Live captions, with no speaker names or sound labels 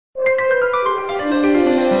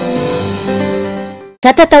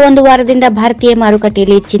ಸತತ ಒಂದು ವಾರದಿಂದ ಭಾರತೀಯ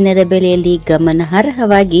ಮಾರುಕಟ್ಟೆಯಲ್ಲಿ ಚಿನ್ನದ ಬೆಲೆಯಲ್ಲಿ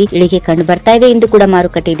ಗಮನಾರ್ಹವಾಗಿ ಇಳಿಕೆ ಕಂಡು ಬರ್ತಾ ಇದೆ. ಇಂದು ಕೂಡ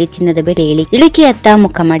ಮಾರುಕಟ್ಟೆಯಲ್ಲಿ ಚಿನ್ನದ ಬೆಲೆ ಇಳಿಕೆಯತ್ತ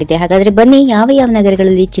ಮುಖ ಮಾಡಿದೆ. ಹಾಗಾದ್ರೆ ಬನ್ನಿ ಯಾವ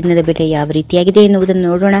ನಗರಗಳಲ್ಲಿ ಚಿನ್ನದ ಬೆಲೆ ಯಾವ ರೀತಿಯಾಗಿದೆ ಎನ್ನುವುದನ್ನು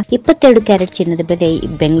ನೋಡೋಣ. 22 ಕ್ಯಾರೆಟ್ ಚಿನ್ನದ ಬೆಲೆ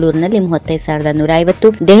ಬೆಂಗಳೂರಿನಲ್ಲಿ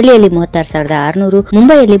 35,150, ದೆಹಲಿಯಲ್ಲಿ 36,600,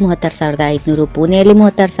 ಮುಂಬೈಯಲ್ಲಿ 36,500, ಪುಣೆಯಲ್ಲಿ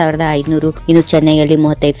 36,500, ಇನ್ನು ಚೆನ್ನೈಯಲ್ಲಿ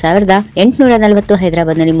 35,840,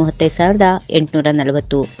 ಹೈದರಾಬಾದ್ನಲ್ಲಿ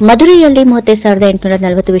 35,840, ಮಧುರೈಯಲ್ಲಿ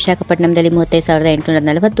 35,840, ವಿಶಾಖಪಟ್ಟಣಂದಲ್ಲಿ 35,840,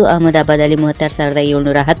 ಅಹಮದಾಬಾದಲ್ಲಿ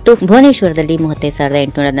 36,710, ಭುವನೇಶ್ವರದಲ್ಲಿ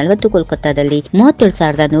 35,840, ಕೋಲ್ಕತ್ತಾದಲ್ಲಿ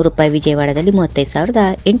 37,100 ರೂಪಾಯಿ, ವಿಜಯವಾಡದಲ್ಲಿ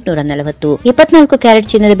 35,840. 24 ಕ್ಯಾರೆಟ್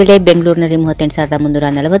ಚಿನ್ನದ ಬೆಲೆ ಬೆಂಗಳೂರಿನಲ್ಲಿ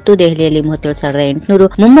 38,340, ದೆಹಲಿಯಲ್ಲಿ 37,800,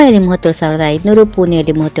 ಮುಂಬೈಯಲ್ಲಿ 37,500,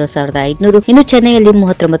 ಪುಣೆಯಲ್ಲಿ 37,500, ಇನ್ನು ಚೆನ್ನೈಯಲ್ಲಿ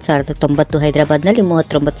 39,090, ಹೈದರಾಬಾದ್ನಲ್ಲಿ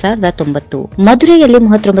 39,090, ಮಧುರೈಯಲ್ಲಿ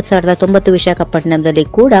 39,090, ವಿಶಾಖಪಟ್ಟಣಂದಲ್ಲಿ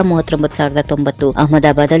ಕೂಡ 39,090,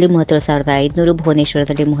 ಅಹಮದಾಬಾದಲ್ಲಿ 37,500,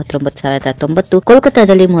 ಭುವನೇಶ್ವರದಲ್ಲಿ 39,090,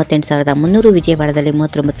 ಕೋಲ್ಕತ್ತಾದಲ್ಲಿ 38,300, ವಿಜಯವಾಡದಲ್ಲಿ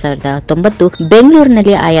 39,090.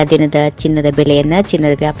 ಬೆಂಗಳೂರಿನಲ್ಲಿ ಆಯಾ ದಿನದ ಚಿನ್ನದ ಬೆಲೆಯನ್ನ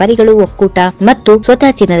ಚಿನ್ನದ ವ್ಯಾಪಾರಿಗಳು, ಒಕ್ಕೂಟ ಮತ್ತು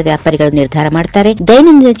ಸ್ವತಃ ಚಿನ್ನದ ವ್ಯಾಪಾರಿಗಳು ನಿರ್ಧಾರ ಮಾಡ್ತಾರೆ.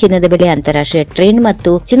 ದೈನಂದಿನ ಚಿನ್ನದ ಬೆಲೆ ಅಂತಾರಾಷ್ಟ್ರೀಯ ಟ್ರೆಂಡ್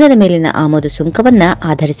ಮತ್ತು ಚಿನ್ನದ ಮೇಲಿನ ಆಮದು ಸುಂಕವನ್ನ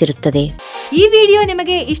ಆಧರಿಸಿರುತ್ತದೆ. ಈ ವಿಡಿಯೋ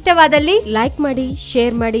ನಿಮಗೆ ಇಷ್ಟವಾದಲ್ಲಿ ಲೈಕ್ ಮಾಡಿ,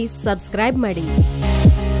 ಶೇರ್ ಮಾಡಿ, ಸಬ್ಸ್ಕ್ರೈಬ್ ಮಾಡಿ.